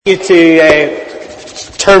You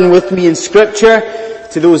to turn with me in Scripture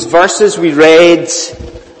to those verses we read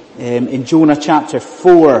in Jonah chapter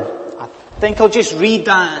 4. I think I'll just read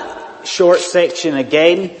that short section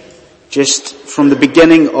again, just from the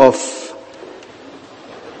beginning of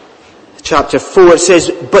chapter 4. It says,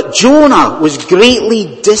 "But Jonah was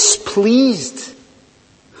greatly displeased,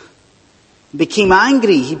 became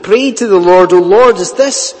angry. He prayed to the Lord, 'O Lord, is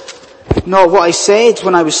this not what I said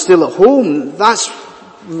when I was still at home? That's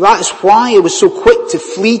why I was so quick to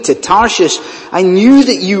flee to Tarshish. I knew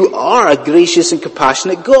that you are a gracious and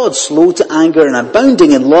compassionate God, slow to anger and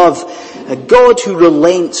abounding in love, a God who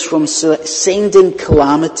relents from sending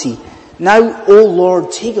calamity. Now, O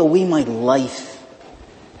Lord, take away my life,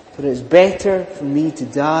 for it is better for me to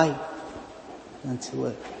die than to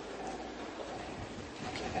live.'"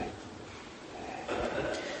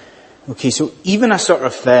 Okay, so even a sort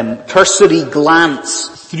of cursory glance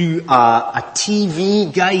through a TV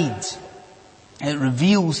guide, it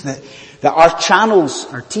reveals that our channels,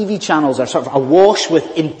 our TV channels, are sort of awash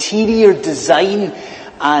with interior design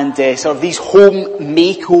and sort of these home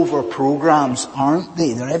makeover programs, aren't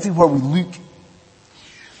they? They're everywhere we look.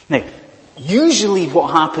 Now, usually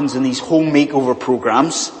what happens in these home makeover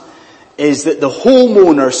programs is that the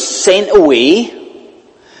homeowner's sent away,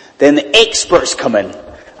 then the experts come in,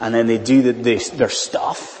 and then they do their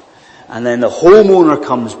stuff. And then the homeowner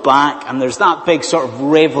comes back and there's that big sort of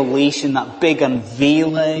revelation, that big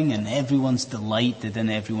unveiling, and everyone's delighted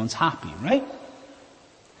and everyone's happy, right?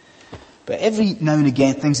 But every now and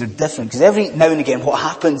again things are different, because every now and again what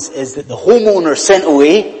happens is that the homeowner is sent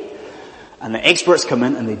away and the experts come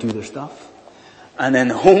in and they do their stuff. And then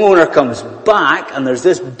the homeowner comes back and there's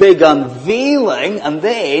this big unveiling, and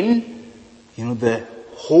then, the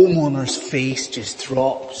homeowner's face just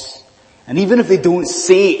drops. And even if they don't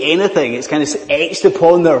say anything, it's kind of etched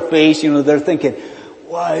upon their face. They're thinking,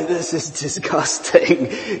 "Wow, this is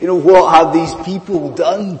disgusting. What have these people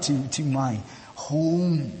done to my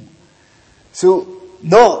home?" So,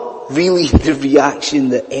 not really the reaction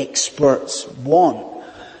that experts want.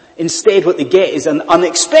 Instead, what they get is an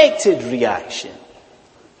unexpected reaction.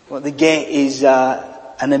 What they get is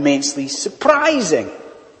an immensely surprising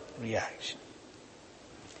reaction.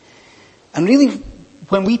 And really,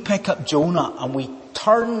 when we pick up Jonah and we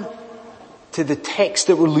turn to the text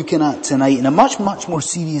that we're looking at tonight in a much, much more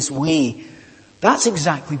serious way, that's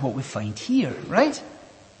exactly what we find here, right?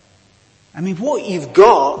 I mean, what you've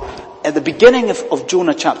got at the beginning of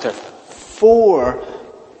Jonah chapter 4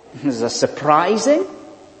 is a surprising,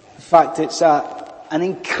 in fact it's an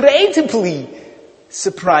incredibly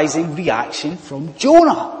surprising reaction from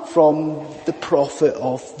Jonah, from the prophet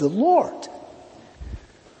of the Lord.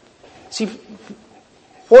 See,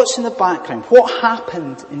 what's in the background? What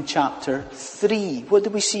happened in chapter 3? What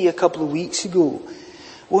did we see a couple of weeks ago?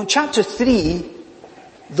 Well, in chapter 3,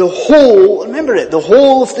 the whole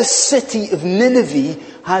of the city of Nineveh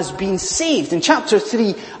has been saved. In chapter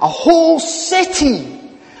 3, a whole city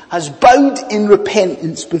has bowed in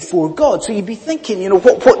repentance before God. So you'd be thinking,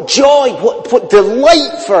 what joy, what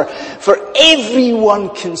delight for everyone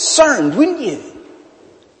concerned, wouldn't you?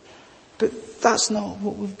 But that's not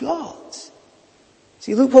what we've got.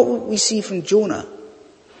 See, look what we see from Jonah.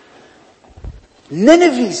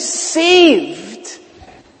 Nineveh's saved,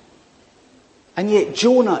 and yet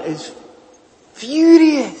Jonah is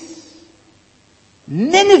furious.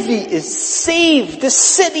 Nineveh is saved, the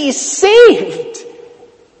city is saved,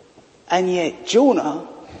 and yet Jonah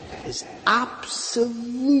is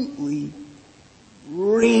absolutely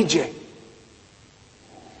raging.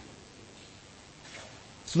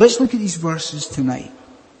 So let's look at these verses tonight.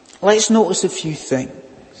 Let's notice a few things.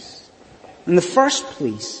 In the first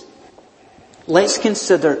place, let's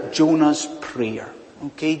consider Jonah's prayer.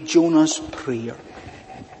 Okay, Jonah's prayer.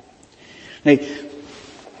 Now,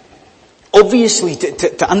 obviously,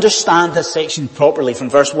 to understand this section properly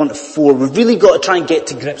from verse 1 to 4, we've really got to try and get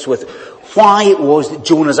to grips with why it was that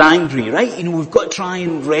Jonah's angry, right? We've got to try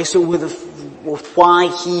and wrestle with why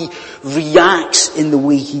he reacts in the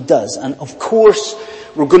way he does. And of course,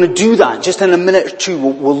 we're going to do that just in a minute or two.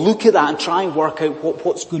 We'll look at that and try and work out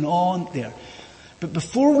what's going on there. But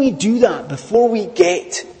before we do that, before we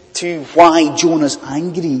get to why Jonah's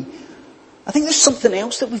angry, I think there's something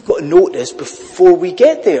else that we've got to notice before we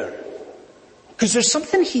get there. Because there's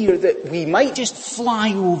something here that we might just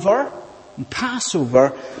fly over and pass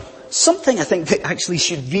over. Something I think that actually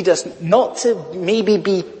should lead us not to maybe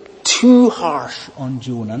be too harsh on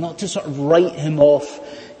Jonah, not to sort of write him off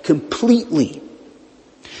completely.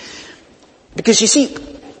 Because you see,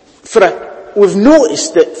 we've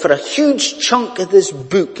noticed that for a huge chunk of this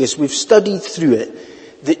book, as we've studied through it,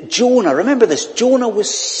 that Jonah, remember this, Jonah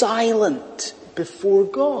was silent before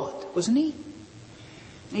God, wasn't he?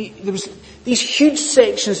 There was these huge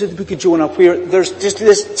sections of the book of Jonah where there's just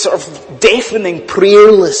this sort of deafening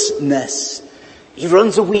prayerlessness. He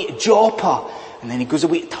runs away to Joppa, and then he goes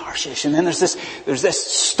away to Tarshish, and then there's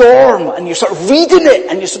this storm, and you're sort of reading it,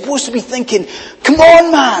 and you're supposed to be thinking, come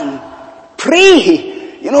on man,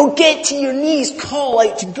 pray, get to your knees, call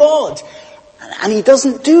out to God. And he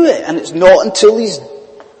doesn't do it, and it's not until he's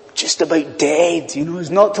just about dead, it's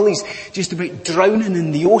not till he's just about drowning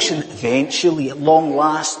in the ocean. Eventually, at long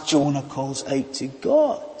last, Jonah calls out to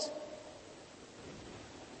God.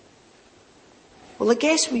 Well, I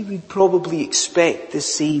guess we would probably expect the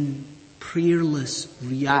same prayerless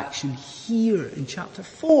reaction here in chapter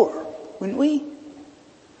 4, wouldn't we?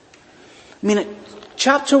 At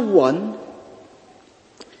chapter 1,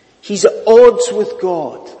 he's at odds with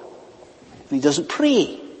God, and he doesn't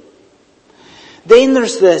pray. Then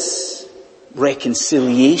there's this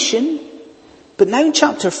reconciliation. But now in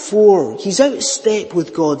chapter 4, he's out of step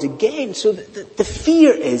with God again. So the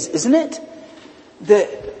fear is, isn't it? That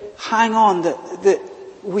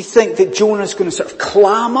we think that Jonah's going to sort of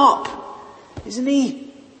clam up, isn't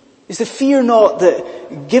he? Is the fear not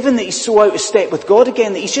that, given that he's so out of step with God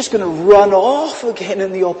again, that he's just going to run off again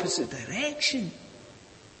in the opposite direction?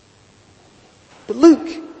 But look,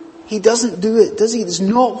 he doesn't do it, does he? That's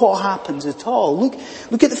not what happens at all.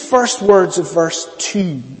 Look at the first words of verse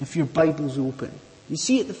 2, if your Bible's open. You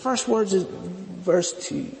see it, the first words of verse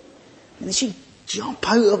 2. And they should jump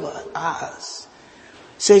out of it at us.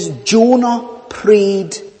 It says, Jonah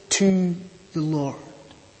prayed to the Lord.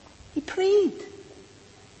 He prayed.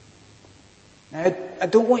 Now, I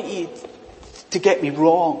don't want you to get me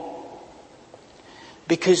wrong.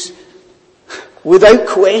 Because, without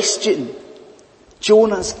question,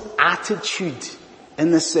 Jonah's attitude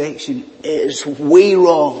in this section is way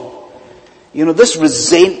wrong. This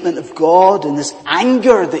resentment of God and this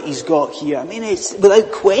anger that he's got here. It's,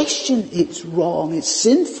 without question, it's wrong. It's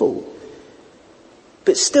sinful.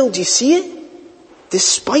 But still, do you see it?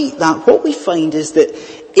 Despite that, what we find is that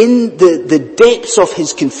in the depths of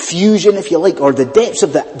his confusion, if you like, or the depths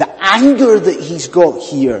of the anger that he's got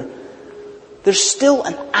here, there's still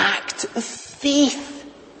an act of faith.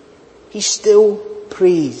 He still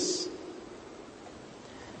prays.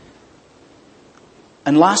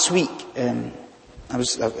 And last week, I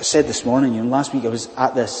said this morning, last week I was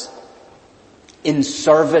at this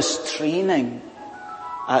in-service training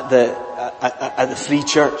at the Free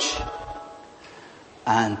Church.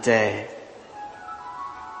 And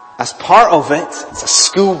as part of it, it's a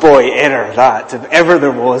schoolboy error that, if ever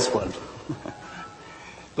there was one.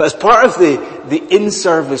 But as part of the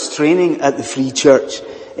in-service training at the Free Church,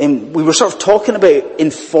 we were sort of talking about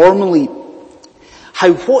informally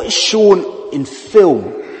how what is shown in film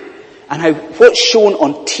and how what's shown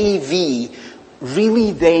on TV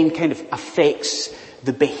really then kind of affects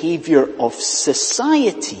the behaviour of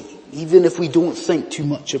society, even if we don't think too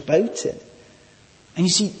much about it. And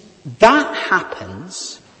you see, that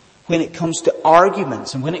happens when it comes to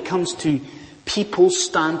arguments and when it comes to people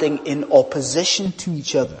standing in opposition to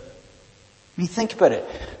each other. Think about it.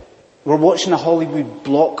 We're watching a Hollywood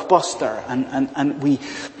blockbuster and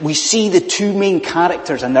we see the two main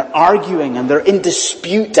characters and they're arguing and they're in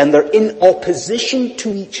dispute and they're in opposition to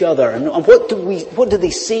each other. And what do they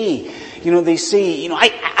say? They say,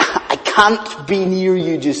 I can't be near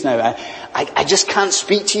you just now. I just can't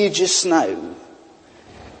speak to you just now.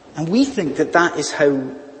 And we think that is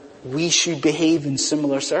how we should behave in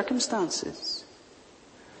similar circumstances.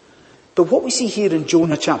 But what we see here in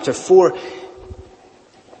Jonah chapter 4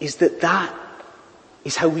 is that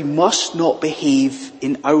is how we must not behave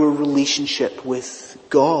in our relationship with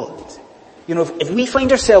God. If we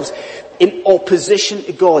find ourselves in opposition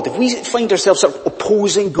to God, if we find ourselves sort of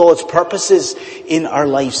opposing God's purposes in our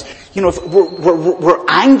lives, if we're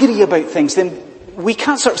angry about things, then we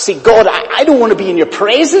can't sort of say, God, I don't want to be in your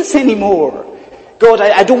presence anymore. God,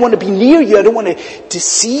 I don't want to be near you. I don't want to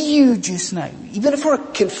see you just now. Even if we're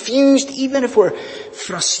confused, even if we're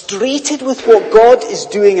frustrated with what God is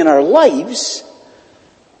doing in our lives,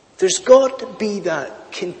 there's got to be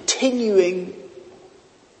that continuing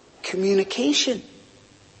communication.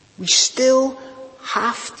 We still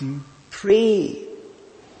have to pray.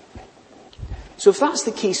 So if that's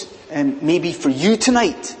the case, maybe for you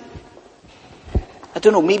tonight, I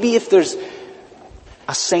don't know, maybe if there's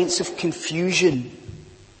a sense of confusion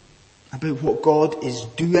about what God is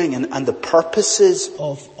doing and the purposes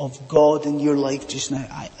of God in your life just now,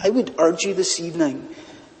 I would urge you this evening,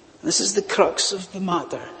 this is the crux of the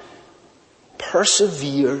matter,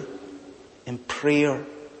 persevere in prayer.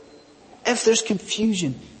 if there's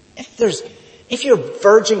confusion, if you're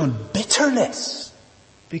verging on bitterness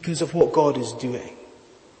because of what God is doing,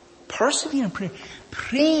 persevere in prayer.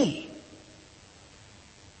 Pray.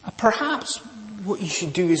 Perhaps what you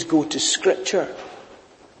should do is go to Scripture.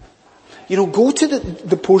 Go to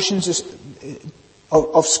the portions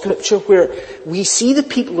of Scripture where we see the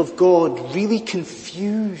people of God really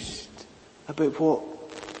confused about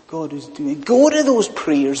what God is doing. Go to those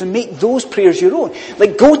prayers and make those prayers your own.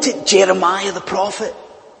 Like, go to Jeremiah the prophet.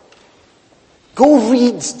 Go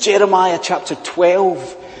read Jeremiah chapter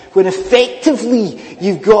 12, when effectively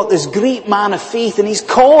you've got this great man of faith and he's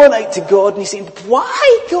calling out to God and he's saying,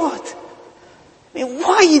 why, God?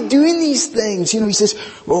 Why are you doing these things? He says,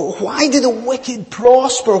 well, why do the wicked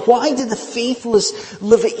prosper? Why do the faithless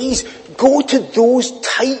live at ease? Go to those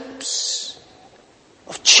types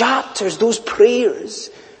of chapters, those prayers,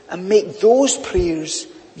 and make those prayers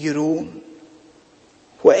your own.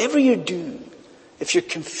 Whatever you're doing, if you're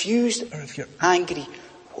confused or if you're angry,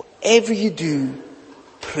 whatever you do,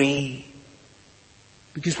 pray.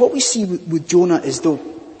 Because what we see with Jonah is, though,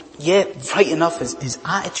 right enough, his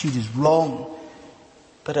attitude is wrong,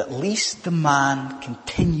 but at least the man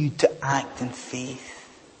continued to act in faith.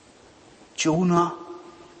 Jonah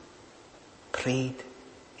prayed.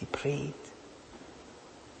 He prayed.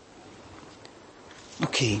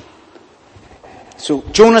 Okay. So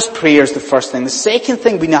Jonah's prayer is the first thing. The second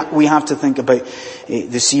thing we have to think about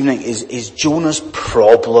this evening is Jonah's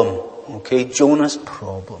problem. Okay, Jonah's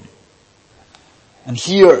problem. And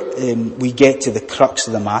here we get to the crux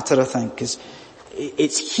of the matter, I think, because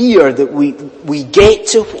it's here that we get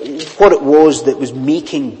to what it was that was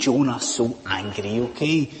making Jonah so angry.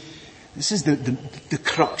 Okay, this is the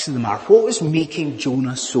crux of the matter. What was making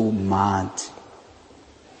Jonah so mad?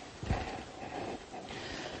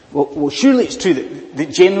 Well, surely it's true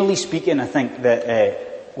that generally speaking, I think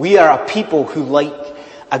that we are a people who like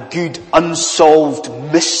a good unsolved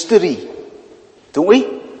mystery, don't we?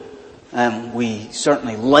 We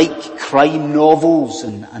certainly like crime novels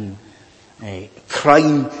and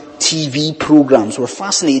crime TV programs. We're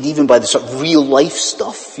fascinated even by the sort of real life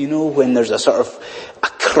stuff, when there's a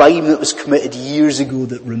crime that was committed years ago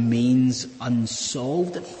that remains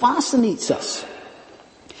unsolved. It fascinates us.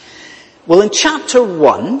 Well, in chapter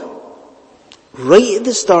 1, right at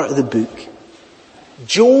the start of the book,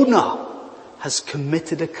 Jonah has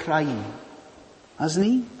committed a crime, hasn't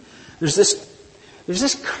he? There's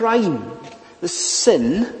this crime, this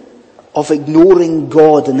sin of ignoring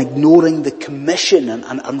God and ignoring the commission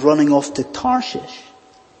and running off to Tarshish.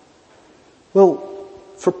 Well,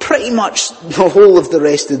 for pretty much the whole of the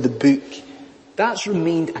rest of the book, that's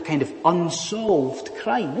remained a kind of unsolved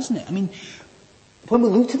crime, isn't it? When we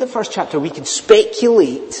looked at the first chapter, we could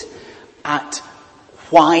speculate at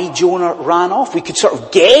why Jonah ran off. We could sort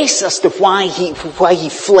of guess as to why he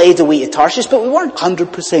fled away to Tarshish, but we weren't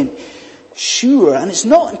 100% sure. And it's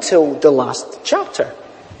not until the last chapter,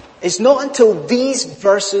 it's not until these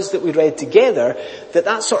verses that we read together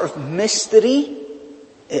that sort of mystery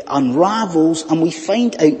unravels and we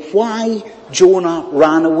find out why Jonah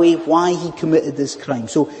ran away, why he committed this crime.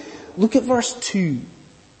 So look at verse 2.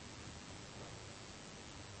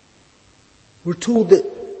 We're told that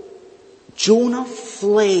Jonah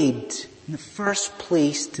fled in the first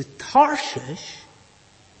place to Tarshish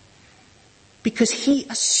because he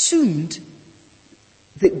assumed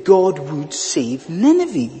that God would save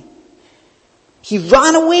Nineveh. He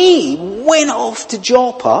ran away, went off to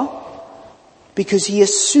Joppa because he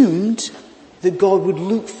assumed that God would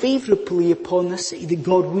look favourably upon the city, that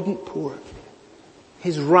God wouldn't pour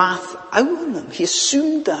his wrath out on them. He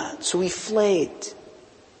assumed that, so he fled.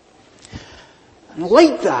 And I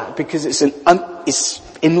like that because it's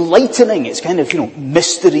enlightening. It's kind of,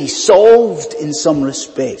 mystery solved in some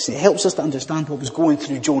respects. It helps us to understand what was going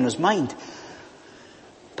through Jonah's mind.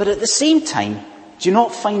 But at the same time, do you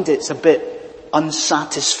not find it's a bit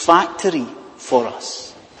unsatisfactory for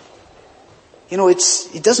us?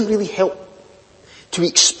 It doesn't really help to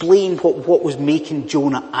explain what was making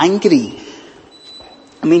Jonah angry.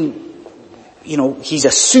 He's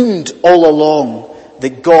assumed all along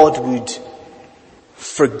that God would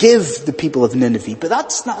forgive the people of Nineveh, but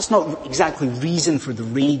that's not exactly reason for the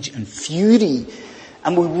rage and fury.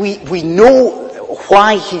 And we know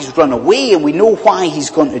why he's run away and we know why he's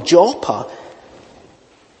gone to Joppa.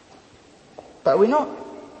 But are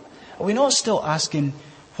we not still asking,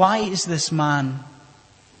 why is this man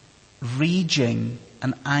raging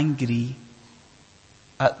and angry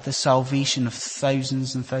at the salvation of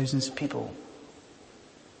thousands and thousands of people?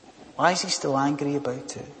 Why is he still angry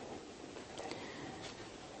about it?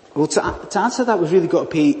 Well, to answer that, we've really got to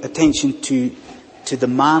pay attention to to the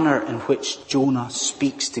manner in which Jonah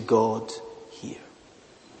speaks to God here.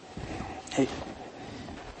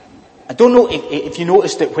 I don't know if you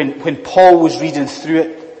noticed it when Paul was reading through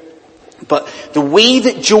it, but the way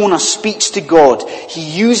that Jonah speaks to God, he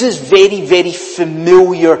uses very, very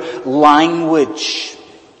familiar language.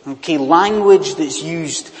 Okay, language that's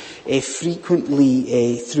used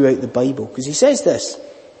frequently throughout the Bible. Because he says this,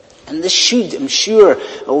 and this should, I'm sure,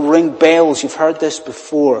 it'll ring bells. You've heard this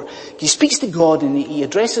before. He speaks to God and he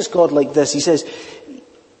addresses God like this. He says,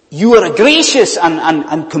 "You are a gracious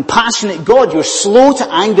and compassionate God. You're slow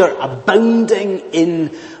to anger, abounding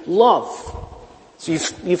in love." So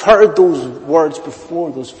you've heard those words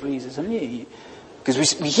before, those phrases, haven't you?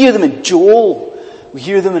 Because we hear them in Joel, we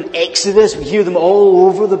hear them in Exodus, we hear them all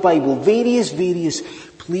over the Bible, various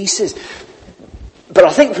places. But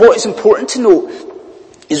I think what is important to note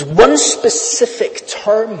is one specific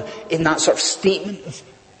term in that sort of statement of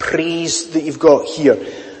praise that you've got here.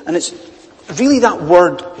 And it's really that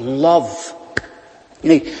word love.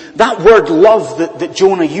 You know, that word love that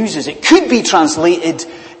Jonah uses, it could be translated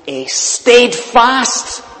a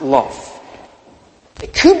steadfast love.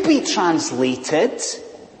 It could be translated,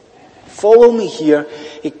 follow me here,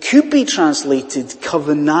 it could be translated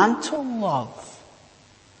covenantal love.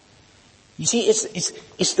 You see,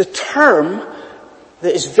 it's the term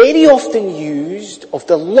that is very often used of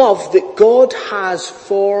the love that God has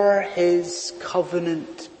for His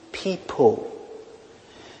covenant people.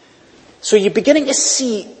 So you're beginning to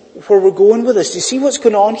see where we're going with this. Do you see what's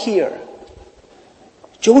going on here?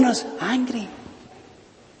 Jonah's angry.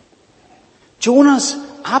 Jonah's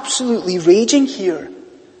absolutely raging here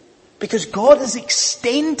because God is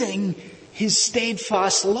extending His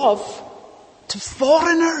steadfast love to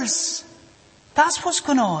foreigners. That's what's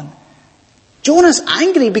going on. Jonah's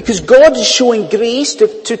angry because God is showing grace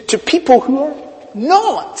to people who are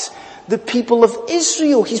not the people of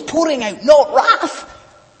Israel. He's pouring out not wrath,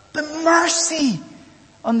 but mercy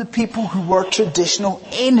on the people who were traditional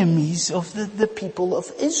enemies of the people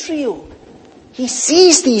of Israel. He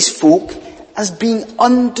sees these folk as being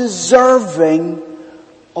undeserving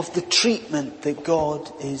of the treatment that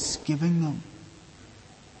God is giving them.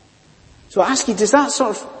 So I ask you, does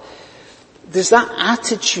that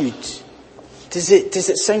attitude, does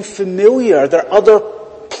it sound familiar? Are there other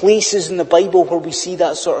places in the Bible where we see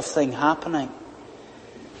that sort of thing happening?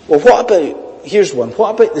 Well, here's one.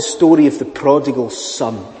 What about the story of the prodigal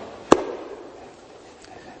son?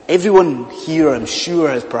 Everyone here, I'm sure,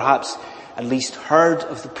 has perhaps at least heard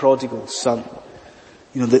of the prodigal son.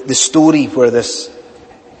 You know, the story where this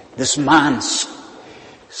man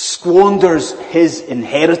squanders his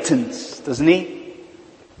inheritance, doesn't he?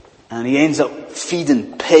 And he ends up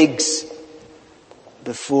feeding pigs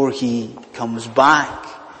before he comes back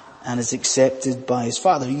and is accepted by his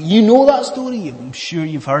father. You know that story. I'm sure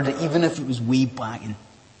you've heard it, even if it was way back in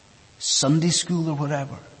Sunday school or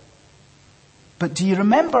whatever. But do you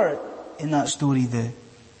remember in that story the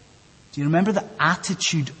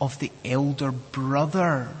attitude of the elder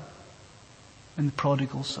brother in the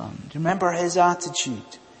prodigal son? Do you remember his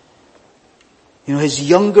attitude? You know, his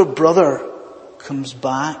younger brother comes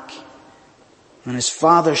back and his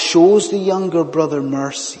father shows the younger brother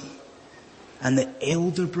mercy. And the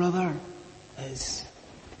elder brother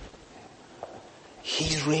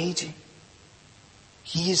he's raging.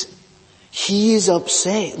 He is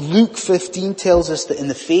upset. Luke 15 tells us that in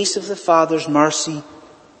the face of the father's mercy,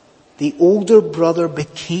 the older brother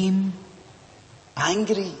became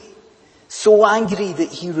angry. So angry that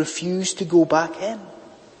he refused to go back in.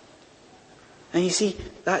 And you see,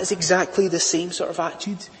 that is exactly the same sort of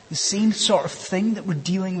attitude, the same sort of thing that we're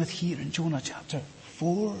dealing with here in Jonah chapter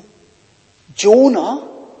 4. Jonah,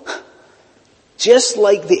 just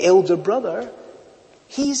like the elder brother,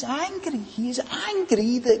 he's angry. He is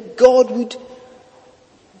angry that God would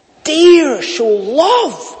dare show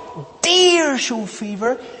love, dare show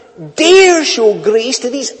favor, dare show grace to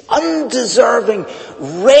these undeserving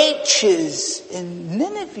wretches in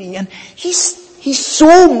Nineveh. And he's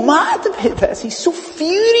so mad about this. He's so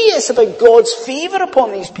furious about God's favor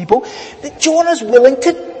upon these people that Jonah's willing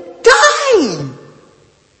to die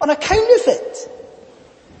on account of it.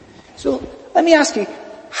 So let me ask you,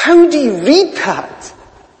 how do you read that?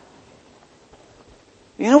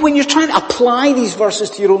 You know, when you're trying to apply these verses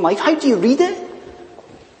to your own life, how do you read it?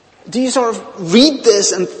 Do you sort of read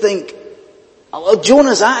this and think, oh,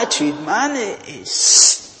 Jonah's attitude, man, it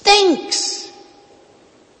stinks.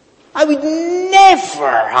 I would never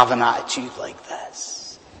have an attitude like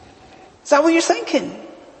this. Is that what you're thinking?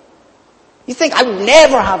 You think, I would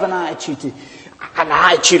never have an attitude an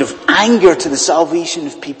attitude of anger to the salvation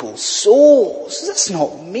of people's souls. That's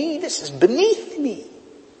not me. This is beneath me.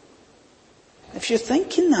 If you're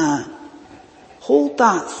thinking that, hold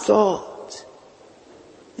that thought.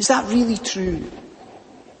 Is that really true?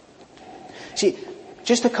 See,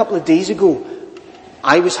 just a couple of days ago,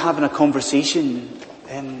 I was having a conversation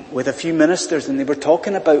with a few ministers, and they were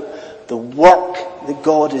talking about the work that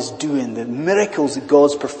God is doing, the miracles that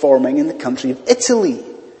God's performing in the country of Italy.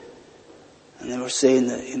 And they were saying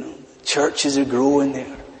that, churches are growing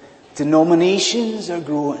there. Denominations are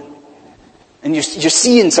growing. And you're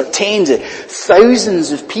seeing sort of tens of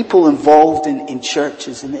thousands of people involved in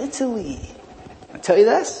churches in Italy. I tell you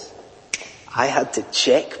this, I had to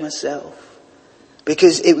check myself.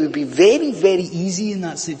 Because it would be very, very easy in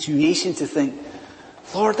that situation to think,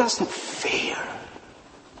 Lord, that's not fair.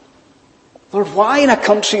 Lord, why in a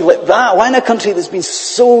country like that? Why in a country that's been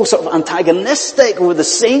so sort of antagonistic over the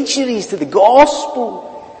centuries to the gospel?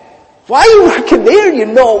 Why are you working there and you're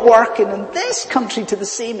not working in this country to the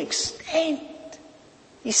same extent?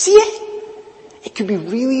 You see it? It could be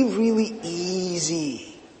really, really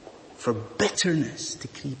easy for bitterness to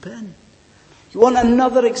creep in. You want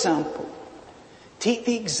another example? Take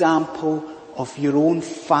the example of your own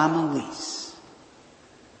families.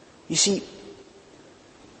 You see,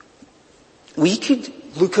 we could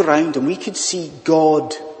look around and we could see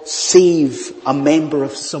God save a member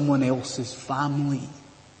of someone else's family.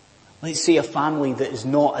 Let's say a family that is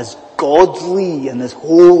not as godly and as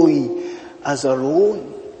holy as our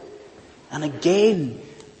own. And again,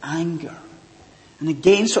 anger. And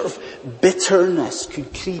again, sort of bitterness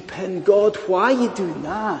could creep in. God, why are you doing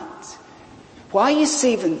that? Why are you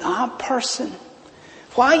saving that person?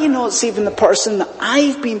 Why are you not saving the person that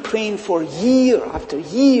I've been praying for year after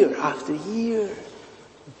year after year?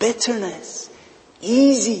 Bitterness.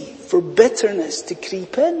 Easy for bitterness to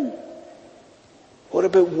creep in. What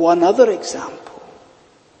about one other example?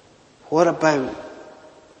 What about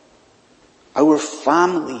our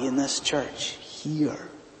family in this church here?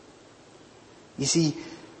 You see,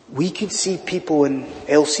 we could see people in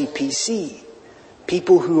LCPC,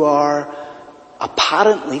 people who are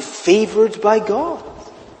apparently favoured by God.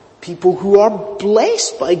 People who are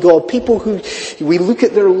blessed by God. People who, we look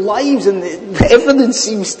at their lives and everything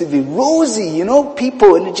seems to be rosy,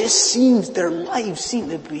 people, and it just seems, their lives seem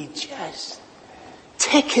to be just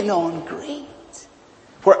ticking on great.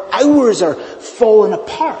 Where ours are falling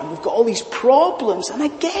apart and we've got all these problems. And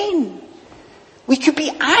again, we could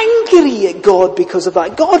be angry at God because of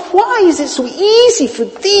that. God, why is it so easy for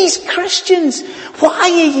these Christians? Why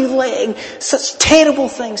are you letting such terrible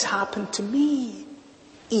things happen to me?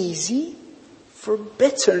 Easy for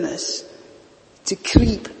bitterness to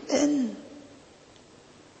creep in.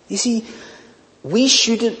 You see, we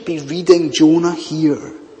shouldn't be reading Jonah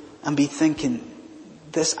here and be thinking,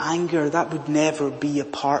 this anger, that would never be a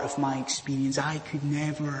part of my experience. I could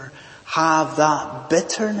never have that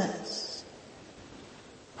bitterness.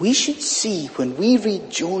 We should see when we read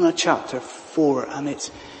Jonah chapter 4, and it's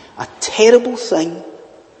a terrible thing,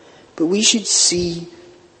 but we should see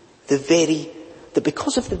that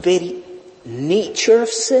because of the very nature of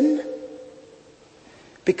sin,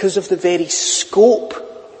 because of the very scope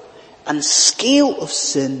and scale of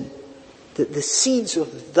sin, that the seeds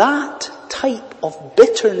of that type of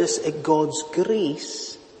bitterness at God's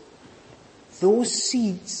grace, those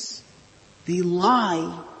seeds, they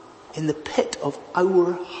lie in the pit of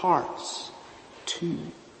our hearts too.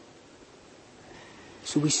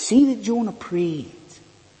 So we see that Jonah prayed,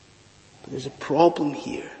 but there's a problem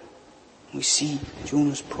here. We see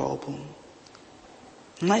Jonah's problem.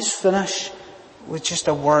 And let's finish with just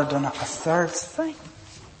a word on a third thing.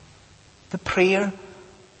 The prayer,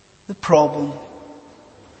 the problem,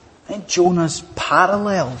 and Jonah's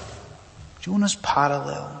parallel. Jonah's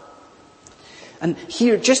parallel. And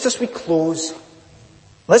here, just as we close,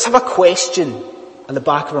 let's have a question at the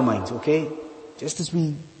back of our minds, okay? Just as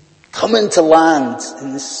we come into land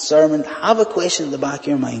in this sermon, have a question at the back of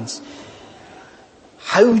your minds.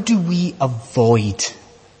 How do we avoid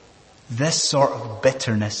this sort of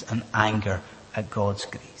bitterness and anger at God's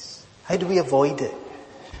grace? How do we avoid it?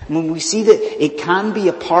 And when we see that it can be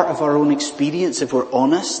a part of our own experience, if we're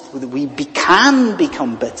honest, that we can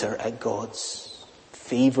become bitter at God's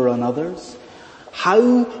favour on others,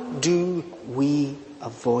 how do we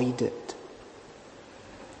avoid it?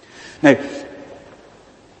 Now,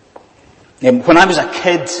 when I was a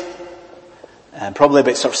kid, probably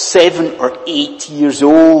about sort of 7 or 8 years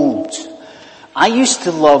old, I used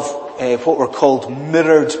to love what were called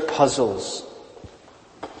mirrored puzzles.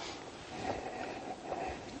 I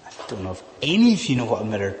don't know if any of you know what a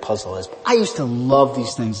mirrored puzzle is, but I used to love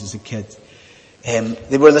these things as a kid.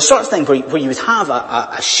 They were the sort of thing where you would have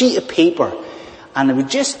a sheet of paper, and it would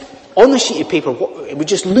just, on the sheet of paper, it would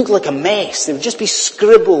just look like a mess. There would just be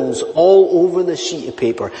scribbles all over the sheet of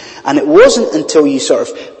paper. And it wasn't until you sort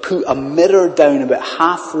of put a mirror down about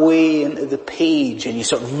halfway into the page and you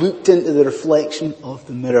sort of looked into the reflection of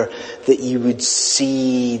the mirror that you would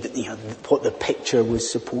see that, what the picture was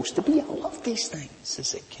supposed to be. I loved these things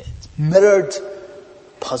as a kid. Mirrored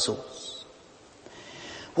puzzles.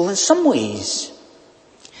 Well, in some ways,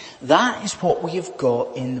 that is what we have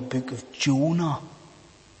got in the book of Jonah.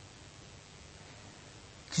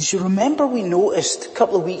 Because you remember we noticed a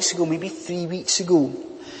couple of weeks ago, maybe 3 weeks ago,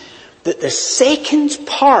 that the second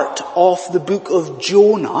part of the book of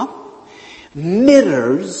Jonah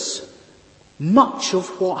mirrors much of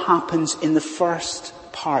what happens in the first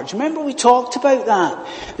part. Do you remember we talked about that?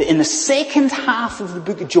 That in the second half of the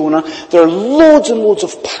book of Jonah, there are loads and loads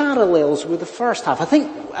of parallels with the first half.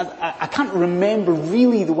 I can't remember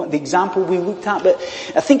really the example we looked at, but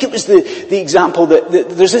I think it was the example that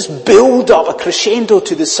there's this build-up, a crescendo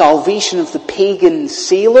to the salvation of the pagan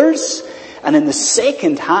sailors. And in the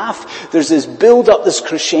second half, there's this build-up, this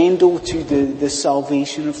crescendo to the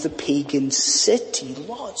salvation of the pagan city.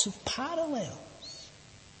 Lots of parallels.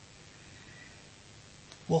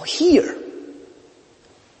 Well, here,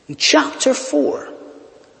 in chapter 4,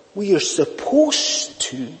 we are supposed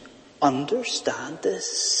to understand the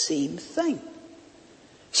same thing.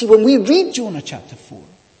 See, when we read Jonah chapter 4,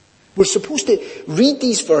 we're supposed to read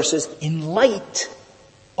these verses in light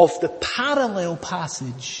of the parallel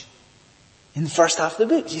passage in the first half of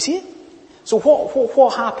the book. Do you see it? So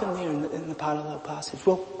what happened there in the parallel passage?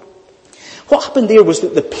 Well, what happened there was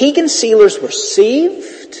that the pagan sailors were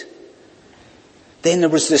saved. Then there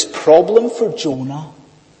was this problem for Jonah.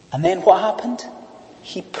 And then what happened?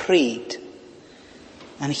 He prayed.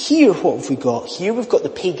 And here, what have we got? Here we've got the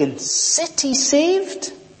pagan city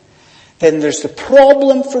saved. Then there's the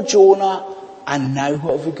problem for Jonah. And now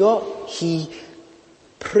what have we got? He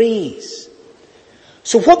prays.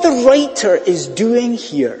 So what the writer is doing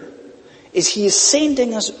here is he is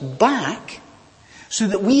sending us back so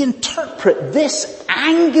that we interpret this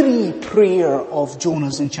angry prayer of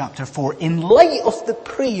Jonah's in chapter 4 in light of the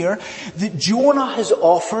prayer that Jonah has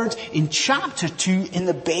offered in chapter 2 in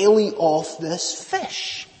the belly of this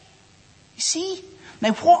fish. You see?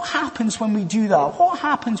 Now what happens when we do that? What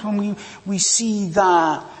happens when we see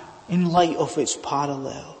that in light of its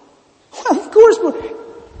parallel? Well, of course,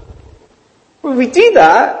 when we do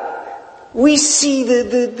that, we see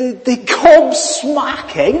the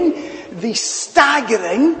gobsmacking, the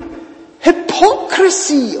staggering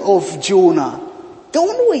hypocrisy of Jonah,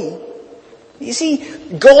 don't we? You see,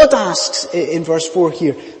 God asks in verse 4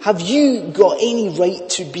 here, have you got any right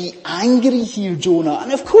to be angry here, Jonah?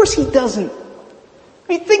 And of course he doesn't. I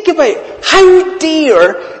mean, think about it. How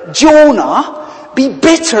dare Jonah be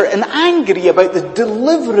bitter and angry about the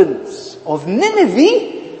deliverance of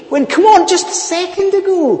Nineveh when, come on, just a second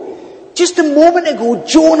ago, just a moment ago,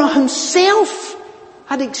 Jonah himself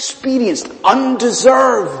had experienced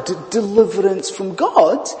undeserved deliverance from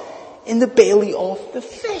God in the belly of the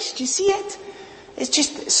fish. Do you see it? It's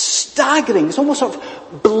just staggering. It's almost sort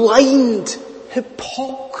of blind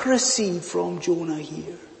hypocrisy from Jonah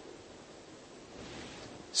here.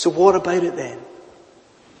 So what about it then?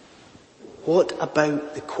 What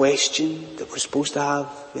about the question that we're supposed to have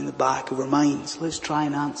in the back of our minds? Let's try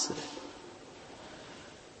and answer it.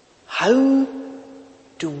 How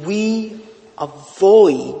do we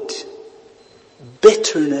avoid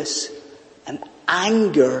bitterness and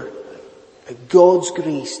anger at God's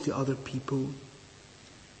grace to other people?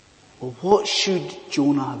 Well, what should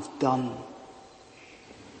Jonah have done?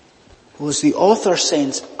 Well, as the author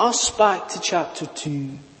sends us back to chapter 2,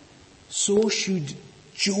 so should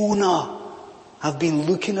Jonah have been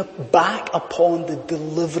looking back upon the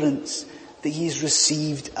deliverance that he's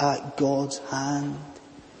received at God's hand.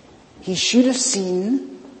 He should have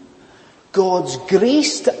seen God's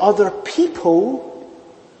grace to other people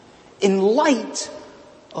in light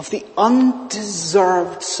of the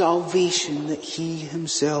undeserved salvation that he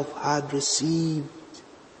himself had received.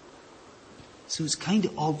 So it's kind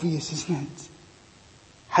of obvious, isn't it?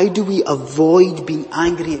 How do we avoid being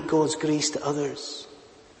angry at God's grace to others?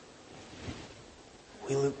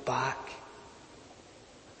 We look back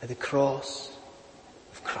at the cross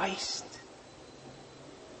of Christ.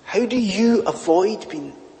 How do you avoid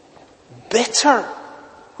being bitter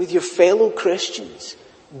with your fellow Christians?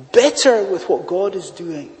 Bitter with what God is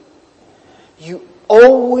doing? You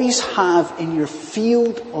always have in your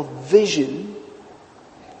field of vision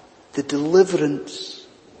the deliverance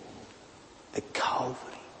at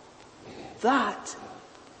Calvary. That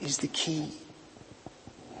is the key.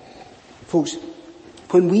 Folks,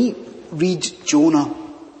 when we read Jonah,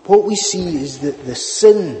 what we see is that the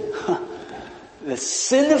sin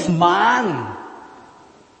of man,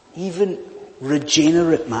 even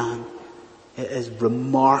regenerate man, it is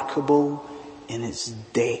remarkable in its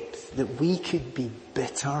depth, that we could be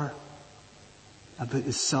bitter about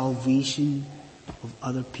the salvation of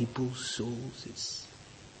other people's souls. It's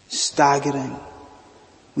staggering.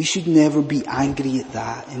 We should never be angry at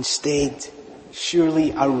that. Instead,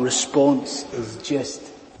 surely our response is just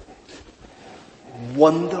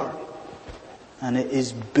wonder, and it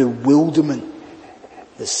is bewilderment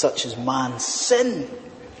that such as man's sin,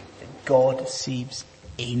 that God saves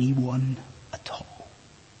anyone at all.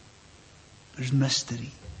 There's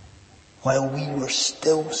mystery. While we were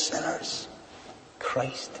still sinners,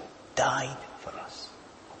 Christ died for us.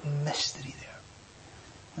 Mystery there.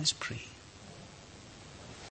 Let's pray.